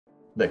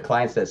The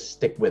clients that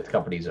stick with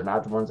companies are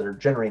not the ones that are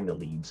generating the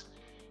leads.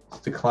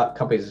 It's the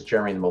companies that's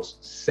generating the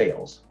most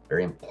sales.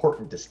 Very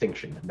important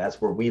distinction. And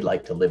that's where we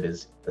like to live,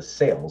 is the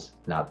sales,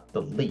 not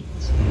the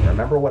leads.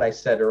 Remember what I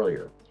said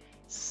earlier.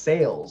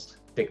 Sales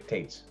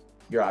dictates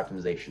your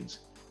optimizations.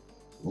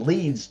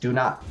 Leads do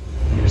not.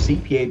 Your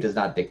CPA does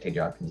not dictate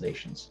your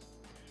optimizations.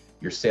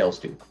 Your sales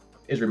do.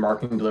 Is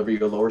remarketing deliver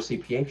you a lower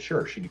CPA?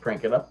 Sure. Should you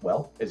crank it up?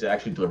 Well, is it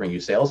actually delivering you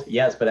sales?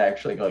 Yes, but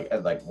actually like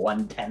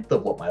 1/10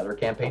 of what my other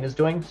campaign is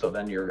doing. So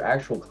then your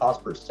actual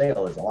cost per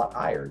sale is a lot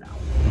higher now.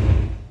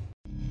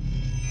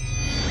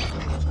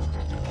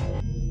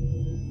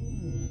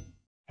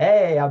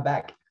 Hey, I'm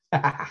back.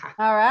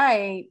 All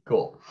right.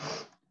 Cool.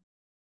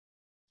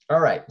 All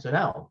right. So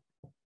now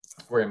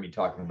we're going to be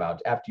talking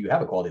about, after you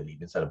have a quality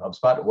lead inside of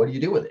HubSpot, what do you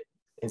do with it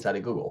inside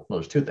of Google? Well,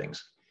 there's two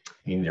things.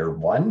 Either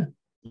one,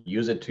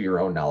 use it to your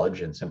own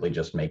knowledge and simply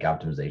just make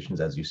optimizations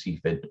as you see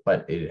fit,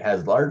 but it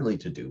has largely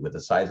to do with the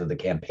size of the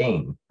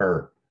campaign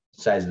or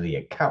size of the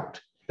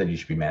account that you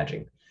should be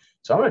managing.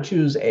 So I'm going to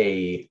choose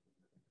a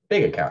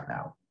big account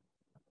now.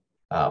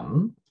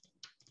 Let's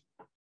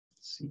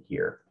see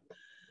here.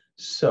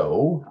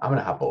 So I'm going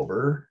to hop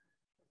over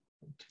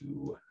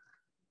to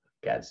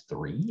GADS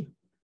 3.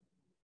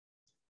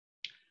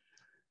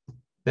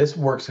 This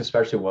works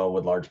especially well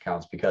with large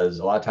accounts because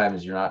a lot of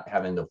times you're not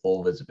having the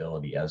full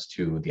visibility as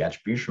to the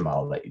attribution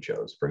model that you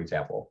chose. For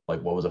example,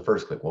 like what was the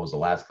first click? What was the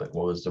last click?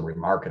 What was the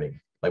remarketing?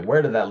 Like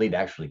where did that lead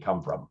actually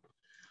come from?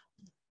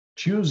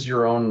 Choose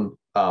your own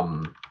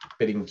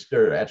bidding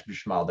or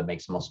attribution model that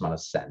makes the most amount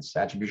of sense.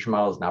 Attribution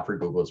model is not for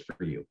Google, it's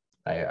for you.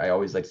 I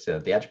always like to say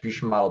that the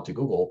attribution model to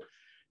Google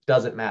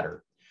doesn't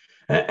matter.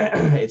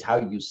 It's how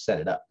you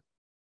set it up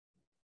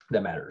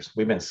that matters.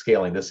 We've been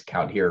scaling this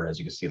account here, as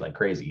you can see, like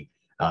crazy.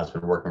 It's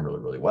been working really,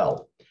 really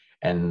well.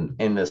 And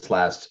in this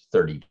last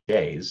 30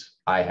 days,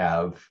 I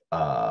have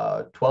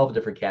 12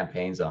 different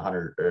campaigns and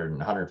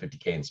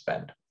 150K in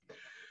spend.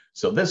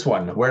 So this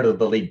one, where did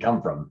the lead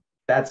come from?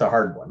 That's a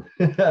hard one.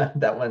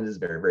 That one is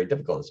very, very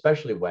difficult,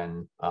 especially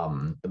when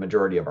the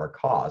majority of our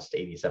cost,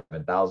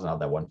 87,000 out of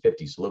that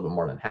 150, so a little bit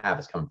more than half,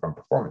 is coming from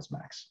Performance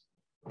Max.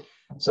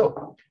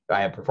 So I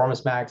have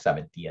Performance Max, I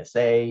have a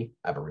DSA,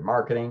 I have a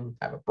remarketing,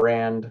 I have a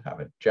brand, I have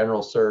a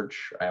general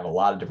search, I have a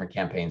lot of different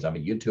campaigns, I have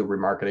a YouTube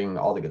remarketing,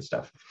 all the good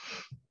stuff.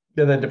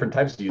 And then different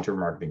types of YouTube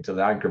marketing, to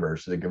the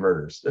non-converters, to the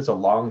converters. It's a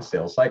long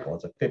sales cycle.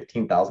 It's a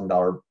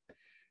 $15,000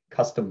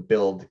 custom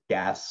build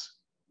gas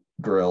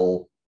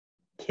grill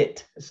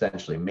kit,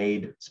 essentially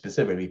made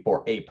specifically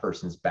for a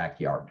person's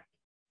backyard.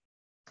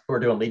 We're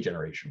doing lead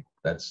generation.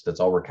 That's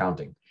all we're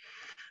counting.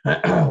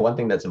 One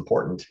thing that's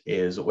important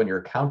is when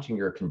you're counting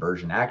your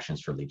conversion actions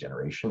for lead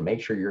generation,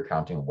 make sure you're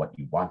counting what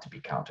you want to be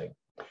counting.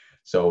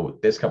 So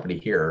this company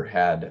here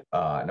had,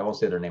 and I won't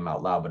say their name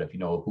out loud, but if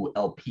you know who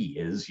LP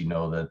is, you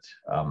know that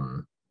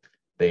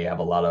they have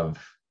a lot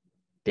of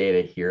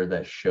data here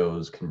that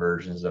shows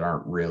conversions that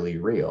aren't really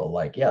real.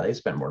 Like, yeah, they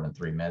spent more than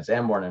 3 minutes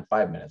and more than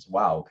 5 minutes.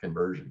 Wow,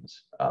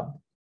 conversions.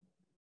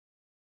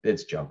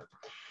 It's junk.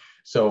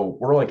 So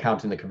we're only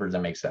counting the conversions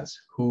that make sense.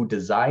 Who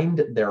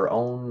designed their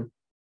own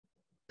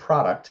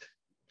product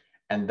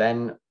and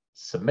then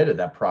submitted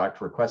that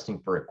product requesting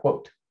for a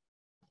quote.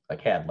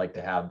 Like, hey, I'd like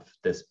to have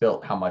this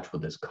built. How much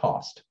would this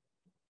cost?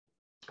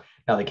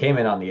 Now they came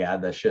in on the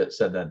ad that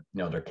said that, you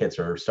know, their kits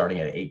are starting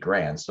at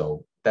 $8,000.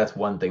 So that's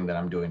one thing that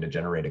I'm doing to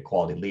generate a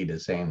quality lead,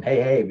 is saying,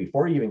 hey,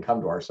 before you even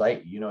come to our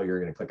site, you know, you're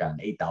going to click on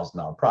an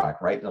 $8,000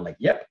 product, right? And I'm like,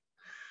 yep.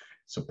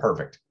 So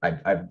perfect.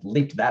 I've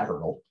leaped that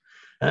hurdle.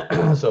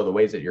 So the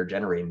ways that you're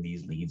generating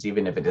these leads,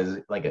 even if it is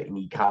like an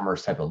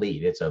e-commerce type of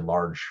lead, it's a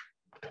large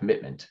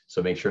commitment.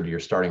 So make sure that you're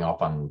starting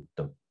off on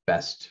the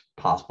best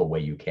possible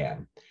way you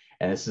can.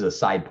 And this is a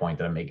side point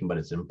that I'm making, but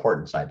it's an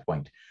important side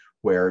point,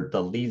 where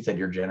the leads that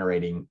you're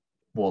generating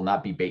will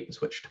not be bait and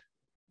switched.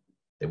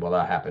 It will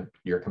not happen.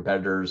 Your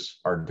competitors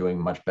are doing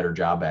a much better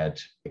job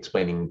at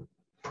explaining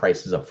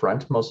prices up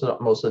front most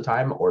of the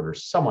time, or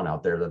there's someone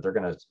out there that they're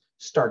going to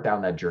start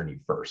down that journey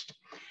first.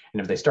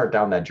 And if they start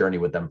down that journey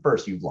with them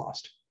first, you've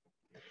lost.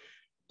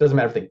 Doesn't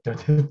matter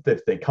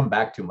if they come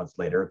back 2 months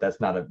later.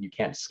 That's not you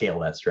can't scale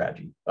that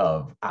strategy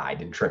of, I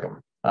didn't trick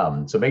them.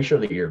 So make sure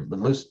that you're at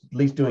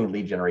least doing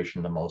lead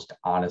generation the most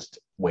honest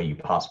way you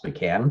possibly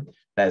can.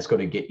 That is going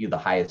to get you the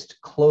highest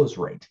close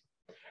rate.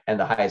 And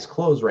the highest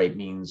close rate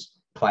means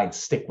clients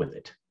stick with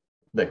it.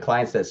 The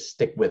clients that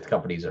stick with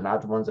companies are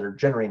not the ones that are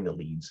generating the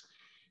leads.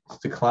 It's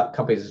the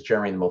companies that's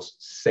generating the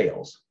most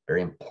sales.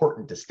 Very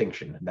important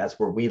distinction. And that's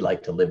where we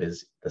like to live,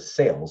 is the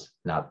sales,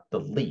 not the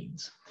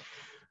leads.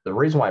 The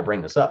reason why I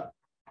bring this up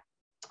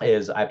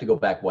is I have to go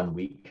back 1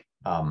 week.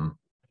 So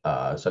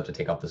I have to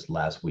take off this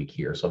last week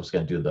here. So I'm just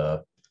going to do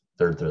the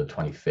 3rd through the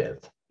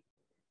 25th.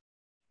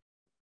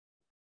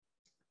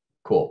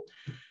 Cool.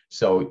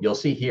 So you'll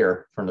see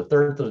here from the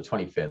 3rd to the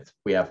 25th,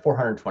 we have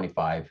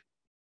 425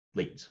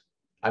 leads.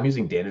 I'm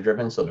using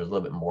data-driven, so there's a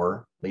little bit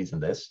more leads than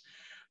this.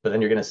 But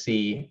then you're going to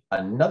see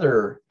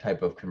another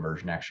type of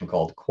conversion action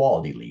called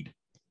quality lead.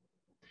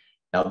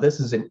 Now, this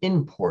is an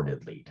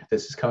imported lead.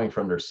 This is coming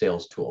from their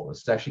sales tool.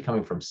 This is actually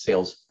coming from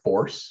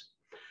Salesforce.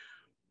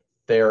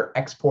 they're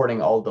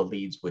exporting all the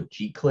leads with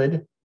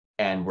GCLID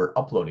and we're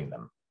uploading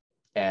them.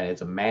 And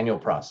it's a manual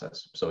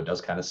process. So it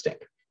does kind of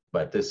stink,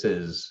 but this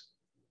is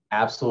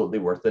absolutely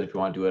worth it if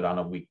you want to do it on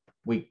a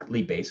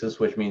weekly basis,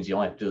 which means you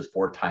only have to do this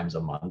 4 times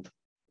a month.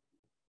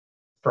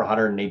 For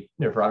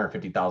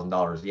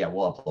 $150,000, yeah,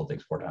 we'll upload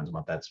things 4 times a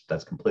month.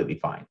 That's completely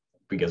fine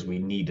because we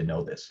need to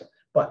know this.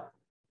 But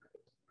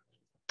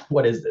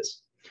what is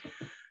this?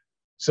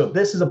 So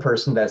this is a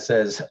person that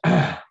says,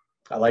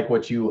 I like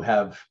what you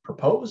have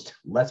proposed.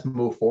 Let's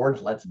move forward.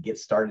 Let's get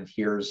started.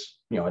 Here's,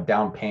 a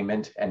down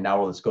payment. And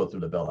now let's go through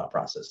the build out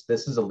process.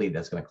 This is a lead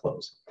that's going to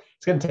close.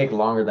 It's going to take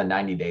longer than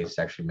 90 days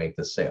to actually make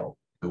the sale.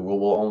 Google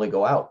will only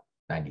go out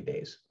 90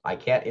 days. I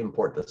can't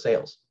import the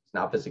sales. It's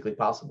not physically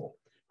possible.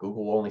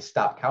 Google will only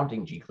stop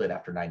counting GCLID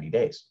after 90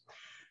 days.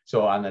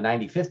 So on the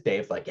 95th day,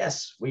 if like,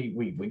 yes,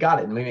 we got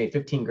it and we made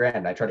 15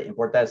 grand, I try to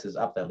import that, it says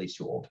up, that lead's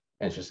too old.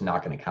 And it's just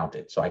not going to count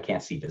it. So I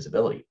can't see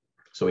visibility.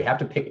 So we have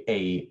to pick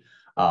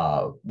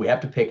I'm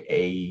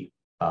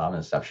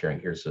going to stop sharing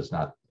here so it's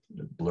not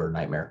a blur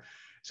nightmare.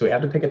 So we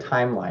have to pick a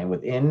timeline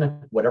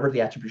within whatever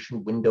the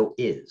attribution window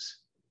is,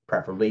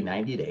 preferably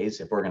 90 days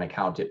if we're going to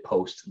count it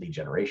post lead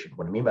generation.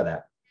 What I mean by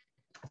that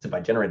is if I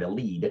generate a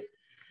lead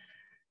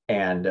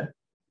and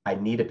I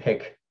need to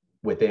pick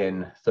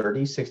within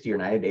 30, 60, or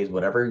 90 days,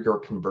 whatever your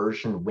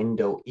conversion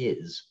window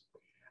is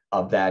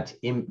of that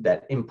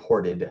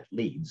imported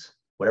leads,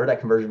 whatever that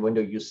conversion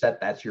window you set,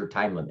 that's your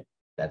time limit.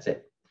 That's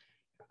it.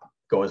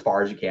 Go as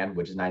far as you can,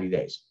 which is 90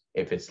 days.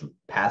 If it's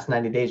past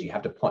 90 days, you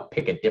have to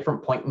pick a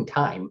different point in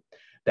time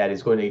that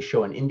is going to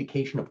show an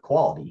indication of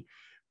quality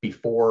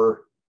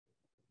before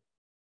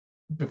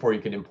you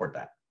can import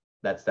that.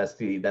 That's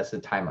the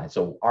timeline.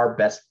 So our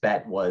best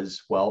bet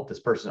was, well,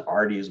 this person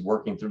already is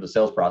working through the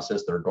sales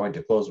process. They're going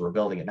to close. We're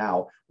building it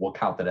now. We'll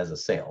count that as a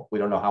sale. We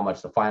don't know how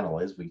much the final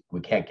is.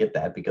 We can't get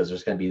that because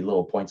there's going to be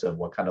little points of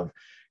what kind of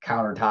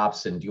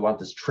countertops and do you want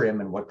this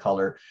trim and what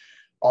color.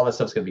 All this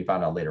stuff's going to be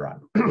found out later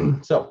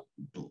on. So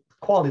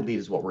quality lead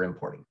is what we're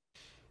importing.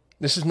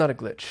 This is not a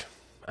glitch.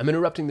 I'm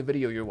interrupting the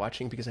video you're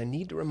watching because I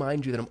need to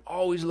remind you that I'm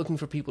always looking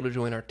for people to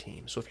join our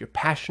team. So if you're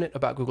passionate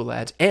about Google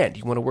Ads and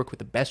you want to work with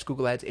the best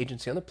Google Ads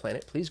agency on the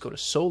planet, please go to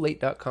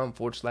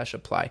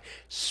solate.com/apply.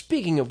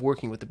 Speaking of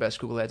working with the best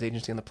Google Ads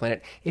agency on the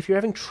planet, if you're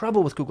having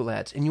trouble with Google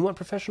Ads and you want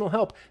professional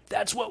help,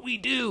 that's what we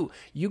do.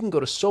 You can go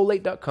to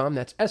solate.com,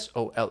 that's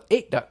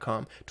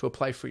SOL8.com, to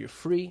apply for your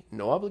free,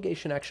 no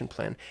obligation action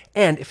plan.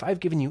 And if I've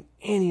given you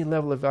any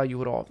level of value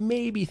at all,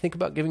 maybe think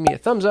about giving me a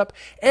thumbs up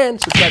and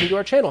subscribing to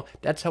our channel.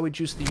 That's how we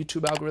juice the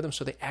YouTube algorithm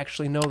so they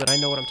actually know that I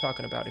know what I'm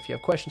talking about. If you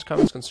have questions,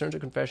 comments, concerns, or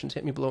confessions,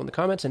 hit me below in the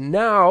comments. And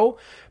now,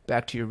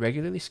 back to your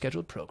regularly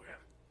scheduled program.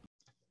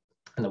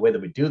 And the way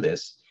that we do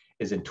this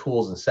is in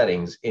tools and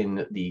settings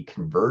in the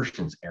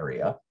conversions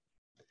area.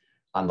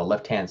 On the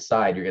left-hand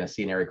side, you're going to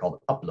see an area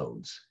called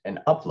uploads. And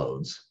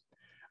uploads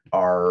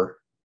are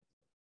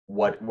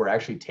what we're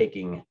actually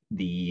taking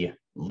the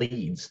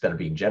leads that are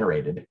being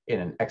generated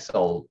in an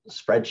Excel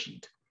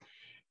spreadsheet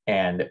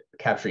and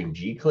capturing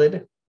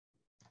GCLID,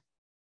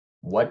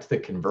 what the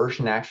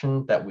conversion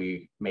action that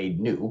we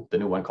made new, the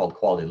new one called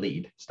quality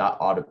lead. It's not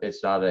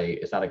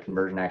a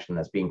conversion action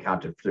that's being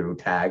counted through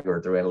tag or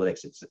through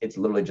analytics. It's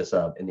literally just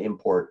an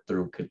import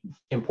through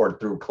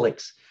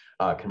clicks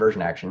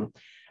conversion action.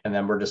 And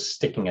then we're just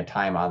sticking a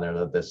time on there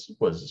that this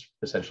was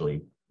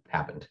essentially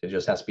happened. It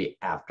just has to be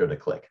after the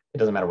click. It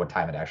doesn't matter what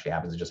time it actually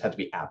happens. It just has to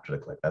be after the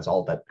click. That's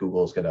all that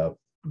Google is gonna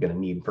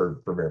need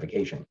for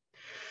verification.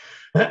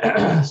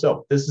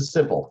 So this is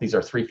simple. These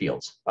are 3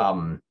 fields.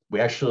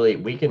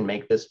 We can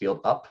make this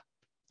field up.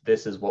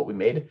 This is what we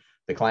made.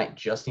 The client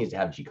just needs to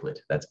have GCLID.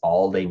 That's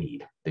all they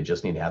need. They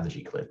just need to have the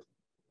GCLID.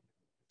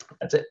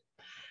 That's it.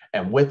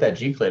 And with that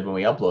GCLID, when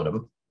we upload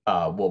them,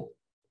 we'll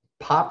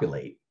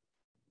populate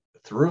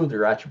through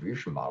their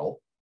attribution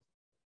model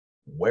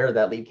where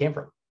that lead came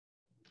from.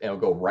 And it'll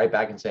go right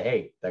back and say,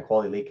 hey, that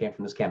quality lead came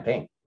from this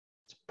campaign.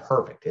 It's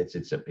perfect.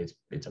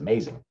 It's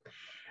amazing.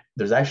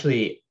 There's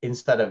actually,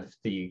 instead of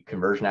the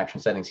conversion action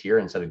settings here,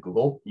 instead of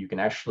Google, you can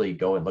actually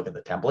go and look at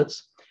the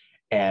templates.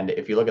 And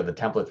if you look at the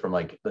template from,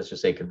 like, let's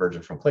just say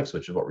conversion from clicks,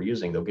 which is what we're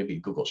using, they'll give you a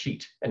Google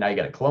Sheet. And now you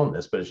got to clone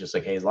this, but it's just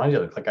like, hey, as long as you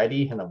have a click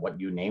ID and then what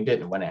you named it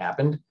and when it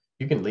happened,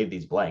 you can leave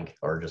these blank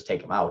or just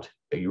take them out.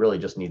 But you really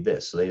just need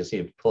this. So they just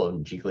need to pull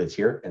in GCLIDs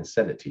here and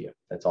send it to you.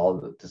 That's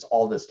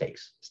all this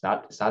takes. It's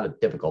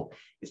not difficult.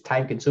 It's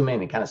time consuming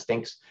and it kind of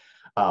stinks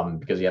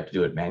because you have to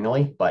do it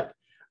manually, but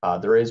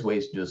there is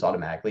ways to do this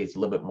automatically. It's a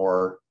little bit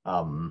more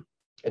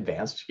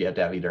advanced. You have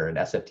to have either an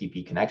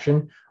SFTP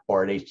connection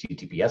or an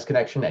HTTPS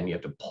connection, and you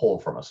have to pull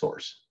from a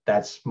source.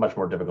 That's much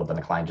more difficult than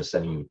a client just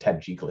sending you 10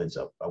 GCLIDs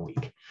a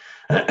week.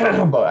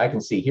 But I can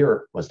see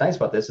here, what's nice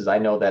about this is I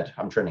know that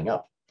I'm trending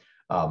up.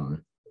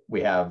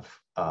 We have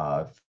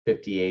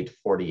 58,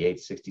 48,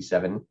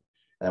 67, and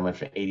then went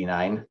from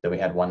 89. Then we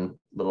had one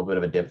little bit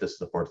of a dip. This is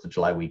the 4th of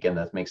July weekend.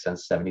 That makes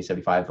sense. 70,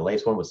 75. The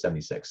latest one was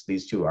 76.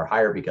 These two are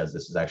higher because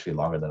this is actually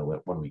longer than a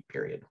 1 week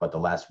period. But the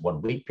last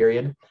 1 week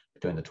period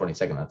between the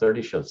 22nd and the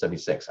 30th showed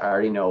 76. I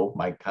already know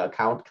my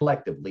account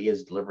collectively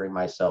is delivering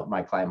my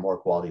client more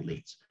quality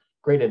leads.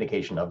 Great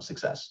indication of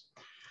success.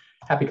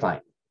 Happy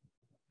client.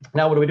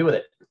 Now, what do we do with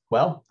it?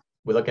 Well,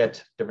 we look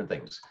at different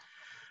things.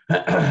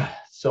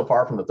 So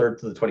far from the 3rd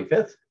to the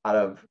 25th, out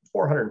of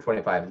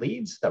 425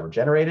 leads that were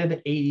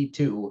generated,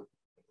 82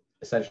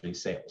 essentially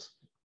sales.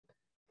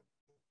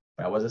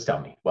 Now, what does this tell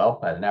me? Well,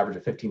 at an average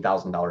of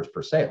 $15,000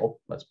 per sale,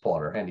 let's pull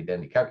out our handy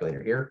dandy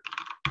calculator here.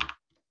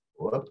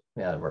 Whoop,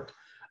 yeah, that worked.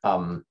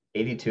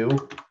 82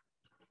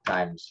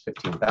 times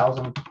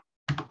 15,000,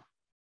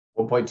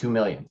 1.2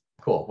 million.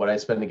 Cool. What did I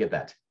spend to get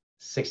that?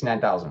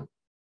 69,000.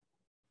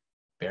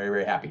 Very,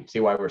 very happy. See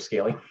why we're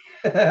scaling?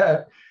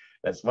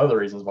 That's one of the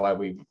reasons why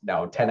we've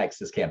now 10x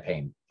this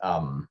campaign.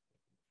 And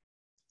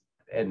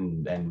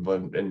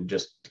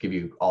just to give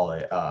you all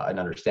an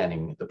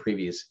understanding, the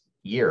previous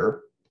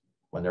year,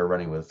 when they're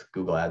running with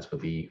Google Ads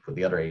with the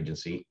other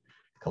agency,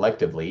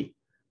 collectively,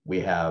 we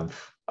have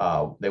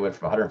they went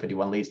from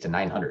 151 leads to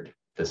 900,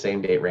 the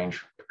same date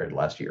range compared to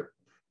last year.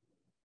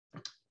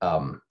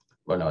 Well,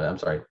 no, I'm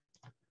sorry.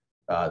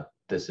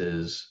 This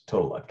is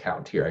total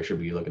account here. I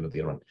should be looking at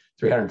the other one.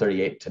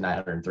 338 to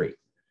 903.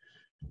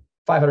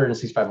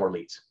 565 more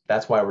leads.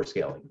 That's why we're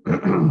scaling,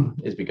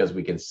 is because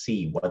we can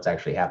see what's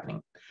actually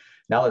happening.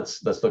 Now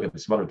let's look at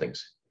some other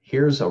things.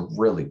 Here's a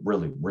really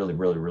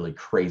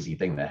crazy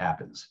thing that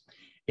happens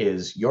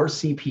is your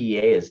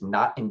CPA is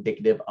not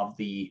indicative of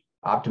the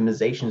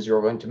optimizations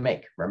you're going to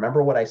make.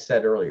 Remember what I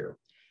said earlier.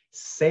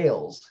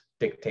 Sales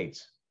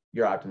dictates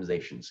your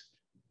optimizations.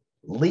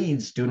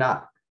 Leads do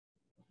not.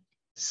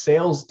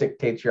 Sales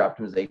dictates your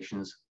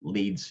optimizations.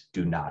 Leads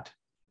do not.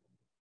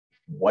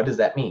 What does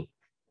that mean?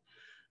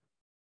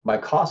 My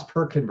cost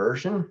per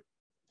conversion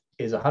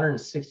is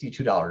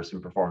 $162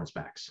 in Performance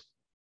Max.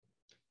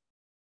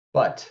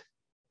 But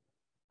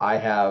I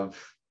have,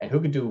 and who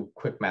could do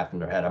quick math in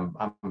their head?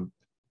 I'm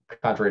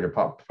contrary to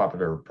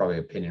popular probably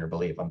opinion or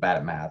belief, I'm bad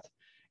at math.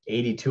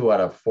 82 out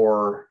of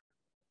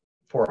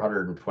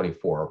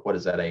 424. What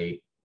is that,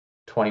 a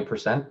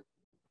 20%?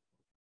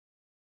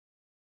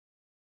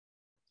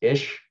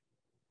 Ish?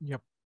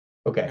 Yep.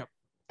 Okay. Yep.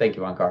 Thank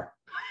you, Ankar.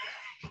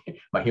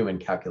 My human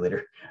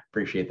calculator.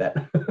 Appreciate that.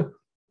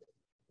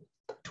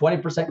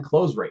 20%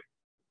 close rate.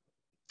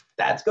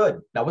 That's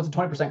good. Now, what's a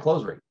 20%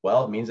 close rate?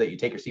 Well, it means that you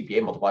take your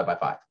CPA, multiply by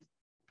 5.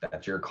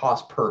 That's your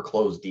cost per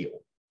close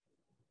deal.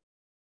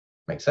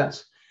 Makes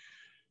sense.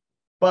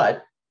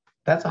 But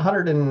that's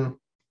 $162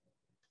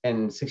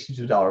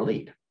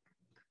 lead.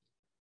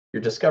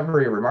 Your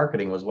discovery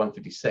remarketing was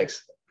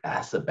 156.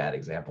 That's a bad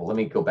example. Let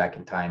me go back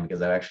in time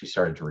because I've actually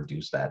started to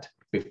reduce that.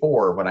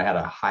 Before, when I had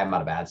a high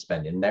amount of ad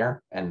spend in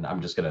there, and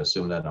I'm just going to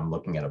assume that I'm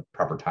looking at a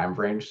proper time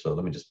range. So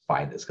let me just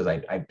find this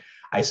because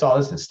I saw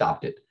this and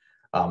stopped it.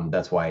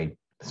 That's why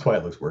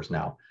it looks worse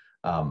now.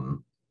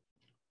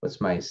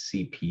 What's my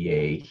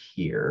CPA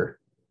here?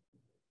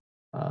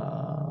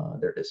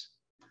 There it is.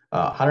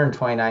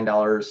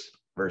 $129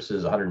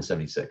 versus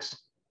 176.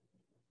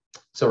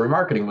 So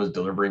remarketing was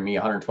delivering me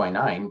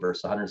 129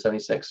 versus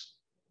 176,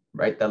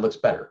 right? That looks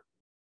better.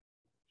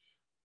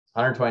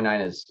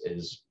 129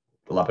 is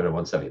a lot better than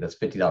 170. That's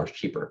 $50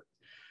 cheaper.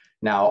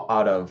 Now,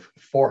 out of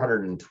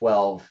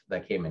 412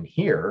 that came in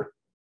here,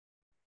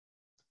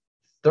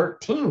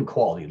 13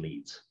 quality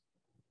leads.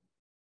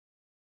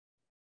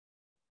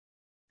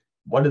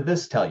 What did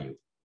this tell you?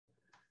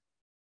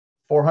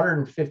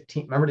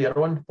 415, remember the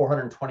other one?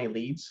 420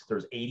 leads,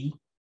 there's 80.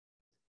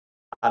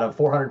 Out of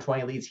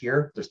 420 leads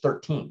here, there's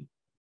 13.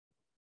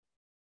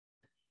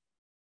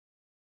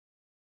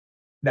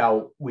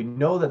 Now, we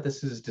know that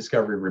this is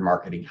discovery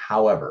remarketing.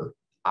 However,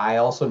 I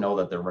also know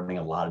that they're running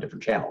a lot of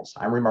different channels.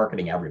 I'm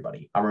remarketing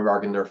everybody. I'm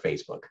remarketing their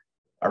Facebook.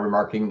 I'm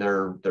remarketing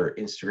their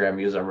Instagram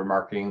views. I'm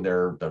remarketing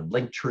their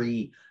link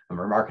tree. I'm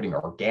remarketing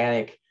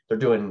organic. They're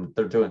doing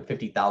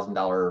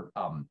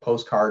 $50,000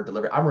 postcard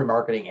delivery. I'm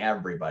remarketing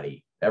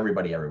everybody. And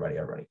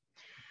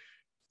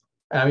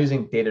I'm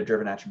using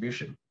data-driven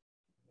attribution.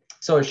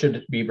 So it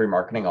should be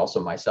remarketing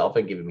also myself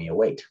and giving me a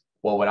weight.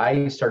 Well, when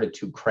I started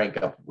to crank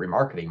up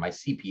remarketing, my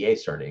CPA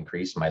started to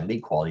increase. My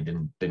lead quality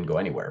didn't go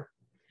anywhere.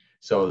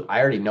 So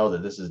I already know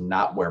that this is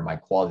not where my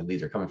quality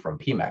leads are coming from.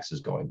 PMAX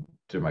is going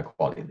through my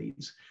quality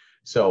leads.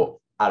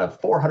 So out of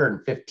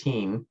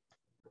 415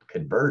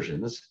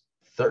 conversions,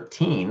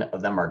 13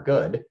 of them are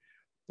good.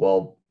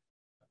 Well,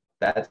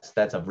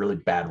 that's a really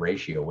bad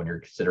ratio when you're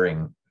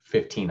considering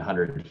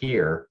 1,500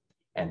 here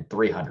and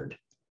 300.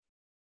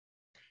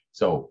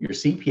 So your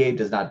CPA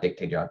does not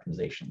dictate your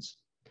optimizations.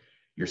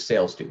 Your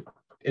sales do.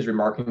 Is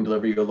remarketing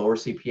delivering you a lower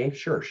CPA?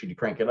 Sure. Should you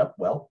crank it up?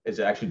 Well, is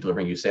it actually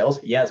delivering you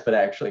sales? Yes, but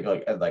actually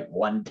like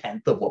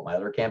 1/10 of what my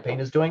other campaign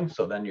is doing.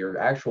 So then your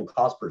actual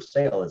cost per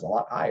sale is a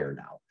lot higher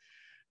now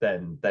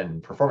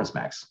than Performance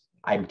Max.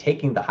 I'm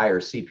taking the higher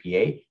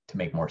CPA to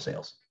make more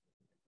sales.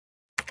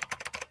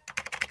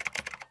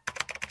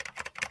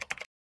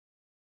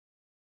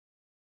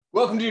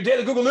 Welcome to your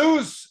Daily Google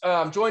News.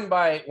 I'm joined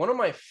by one of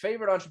my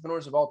favorite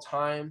entrepreneurs of all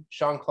time,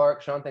 Sean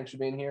Clark. Sean, thanks for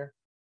being here.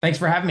 Thanks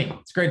for having me.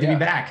 It's great to be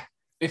back.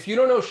 If you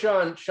don't know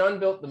Sean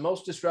built the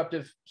most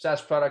disruptive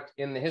SaaS product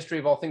in the history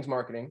of all things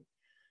marketing.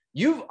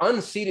 You've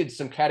unseated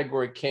some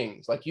category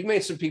kings. Like you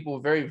made some people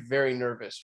very, very nervous.